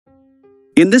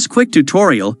In this quick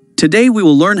tutorial, today we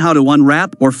will learn how to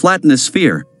unwrap or flatten a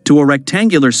sphere to a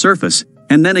rectangular surface,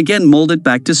 and then again mold it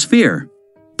back to sphere.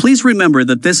 Please remember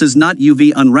that this is not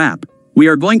UV unwrap. We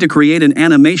are going to create an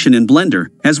animation in Blender,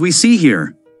 as we see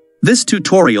here. This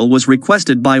tutorial was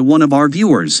requested by one of our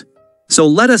viewers. So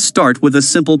let us start with a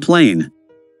simple plane.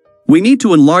 We need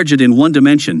to enlarge it in one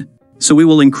dimension, so we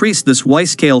will increase this Y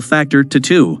scale factor to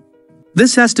 2.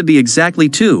 This has to be exactly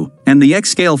 2, and the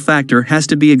X scale factor has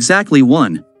to be exactly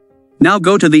 1. Now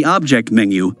go to the Object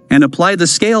menu and apply the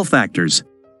scale factors.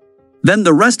 Then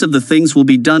the rest of the things will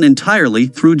be done entirely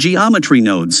through geometry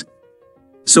nodes.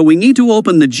 So we need to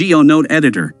open the Geo node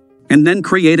editor, and then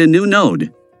create a new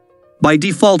node. By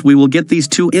default we will get these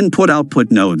two input-output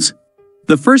nodes.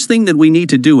 The first thing that we need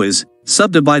to do is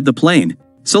subdivide the plane,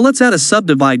 so let's add a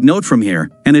subdivide node from here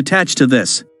and attach to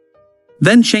this.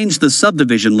 Then change the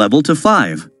subdivision level to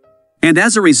 5. And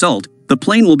as a result, the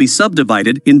plane will be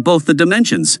subdivided in both the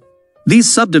dimensions.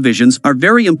 These subdivisions are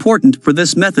very important for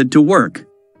this method to work.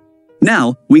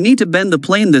 Now, we need to bend the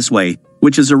plane this way,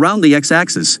 which is around the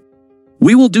x-axis.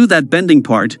 We will do that bending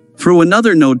part through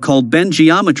another node called Bend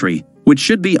Geometry, which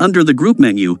should be under the group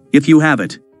menu if you have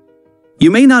it. You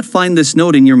may not find this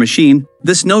node in your machine.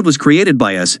 This node was created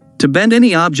by us to bend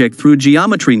any object through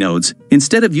geometry nodes.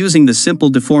 Instead of using the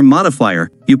Simple Deform modifier,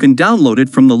 you can download it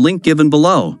from the link given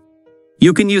below.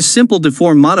 You can use Simple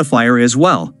Deform modifier as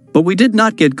well, but we did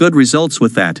not get good results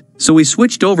with that, so we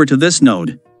switched over to this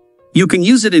node. You can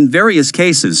use it in various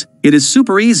cases. It is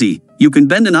super easy. You can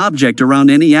bend an object around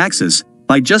any axis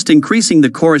by just increasing the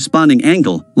corresponding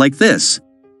angle, like this.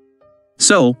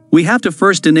 So, we have to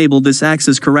first enable this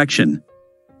axis correction.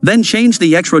 Then change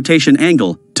the X rotation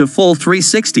angle to full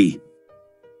 360.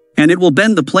 And it will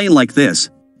bend the plane like this,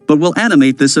 but will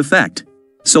animate this effect.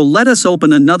 So let us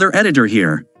open another editor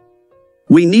here.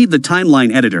 We need the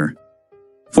timeline editor.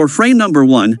 For frame number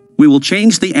 1, we will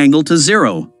change the angle to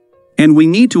 0. And we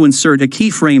need to insert a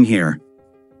keyframe here.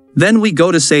 Then we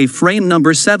go to say frame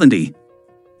number 70.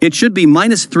 It should be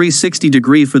minus 360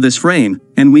 degree for this frame,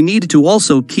 and we need to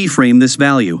also keyframe this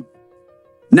value.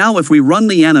 Now if we run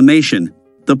the animation,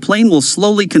 the plane will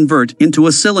slowly convert into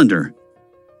a cylinder.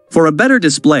 For a better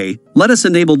display, let us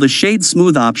enable the Shade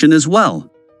Smooth option as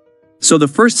well. So the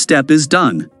first step is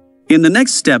done. In the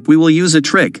next step we will use a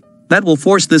trick that will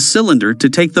force this cylinder to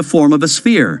take the form of a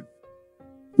sphere.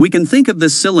 We can think of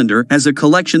this cylinder as a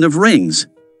collection of rings.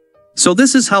 So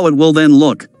this is how it will then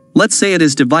look. Let's say it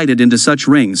is divided into such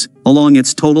rings along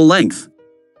its total length.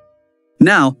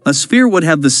 Now, a sphere would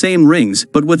have the same rings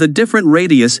but with a different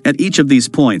radius at each of these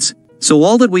points. So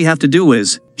all that we have to do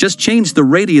is just change the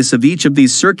radius of each of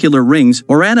these circular rings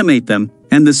or animate them,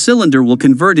 and the cylinder will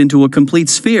convert into a complete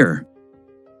sphere.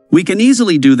 We can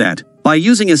easily do that by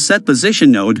using a Set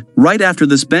Position node right after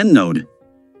this Bend node.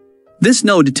 This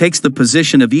node takes the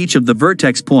position of each of the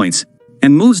vertex points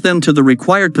and moves them to the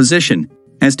required position,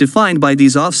 as defined by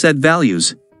these offset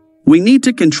values. We need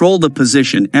to control the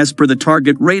position as per the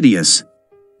target radius.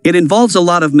 It involves a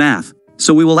lot of math,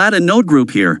 so we will add a node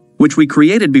group here, which we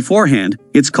created beforehand.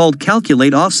 It's called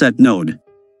Calculate Offset node.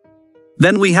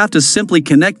 Then we have to simply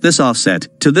connect this offset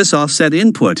to this offset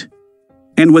input.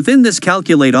 And within this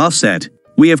Calculate Offset,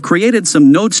 we have created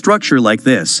some node structure like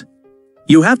this.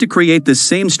 You have to create this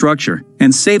same structure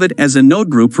and save it as a node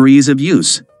group for ease of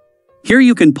use. Here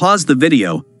you can pause the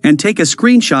video and take a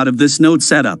screenshot of this node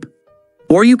setup.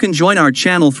 Or you can join our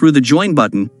channel through the Join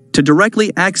button to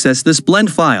directly access this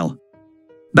blend file.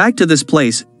 Back to this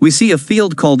place, we see a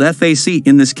field called FAC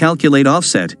in this Calculate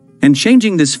Offset, and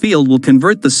changing this field will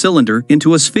convert the cylinder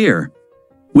into a sphere.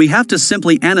 We have to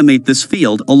simply animate this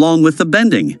field along with the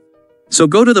bending. So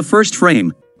go to the first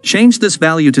frame, change this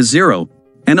value to 0,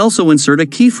 and also insert a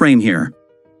keyframe here.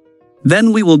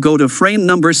 Then we will go to frame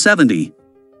number 70.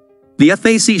 The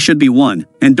FAC should be 1,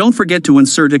 and don't forget to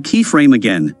insert a keyframe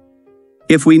again.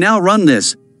 If we now run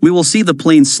this, we will see the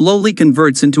plane slowly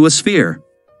converts into a sphere.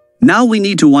 Now we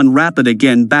need to unwrap it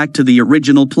again back to the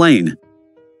original plane.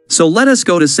 So let us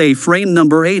go to say frame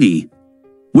number 80.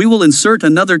 We will insert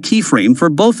another keyframe for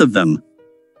both of them.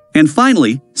 And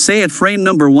finally, say at frame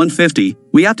number 150,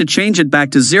 we have to change it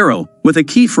back to 0 with a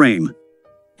keyframe.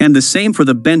 And the same for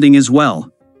the bending as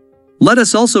well. Let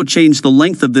us also change the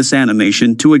length of this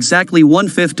animation to exactly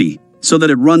 150, so that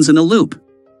it runs in a loop.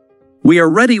 We are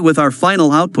ready with our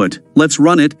final output. Let's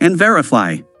run it and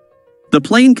verify. The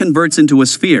plane converts into a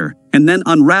sphere, and then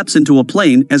unwraps into a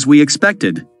plane as we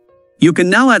expected. You can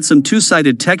now add some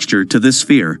two-sided texture to this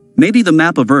sphere, maybe the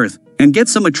map of Earth, and get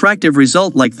some attractive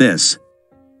result like this.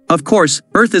 Of course,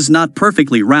 Earth is not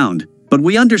perfectly round, but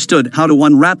we understood how to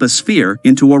unwrap a sphere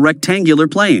into a rectangular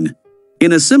plane.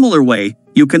 In a similar way,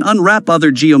 you can unwrap other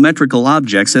geometrical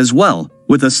objects as well,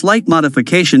 with a slight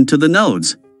modification to the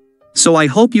nodes. So I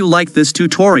hope you like this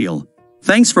tutorial.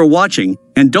 Thanks for watching,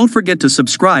 and don't forget to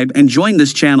subscribe and join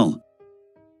this channel.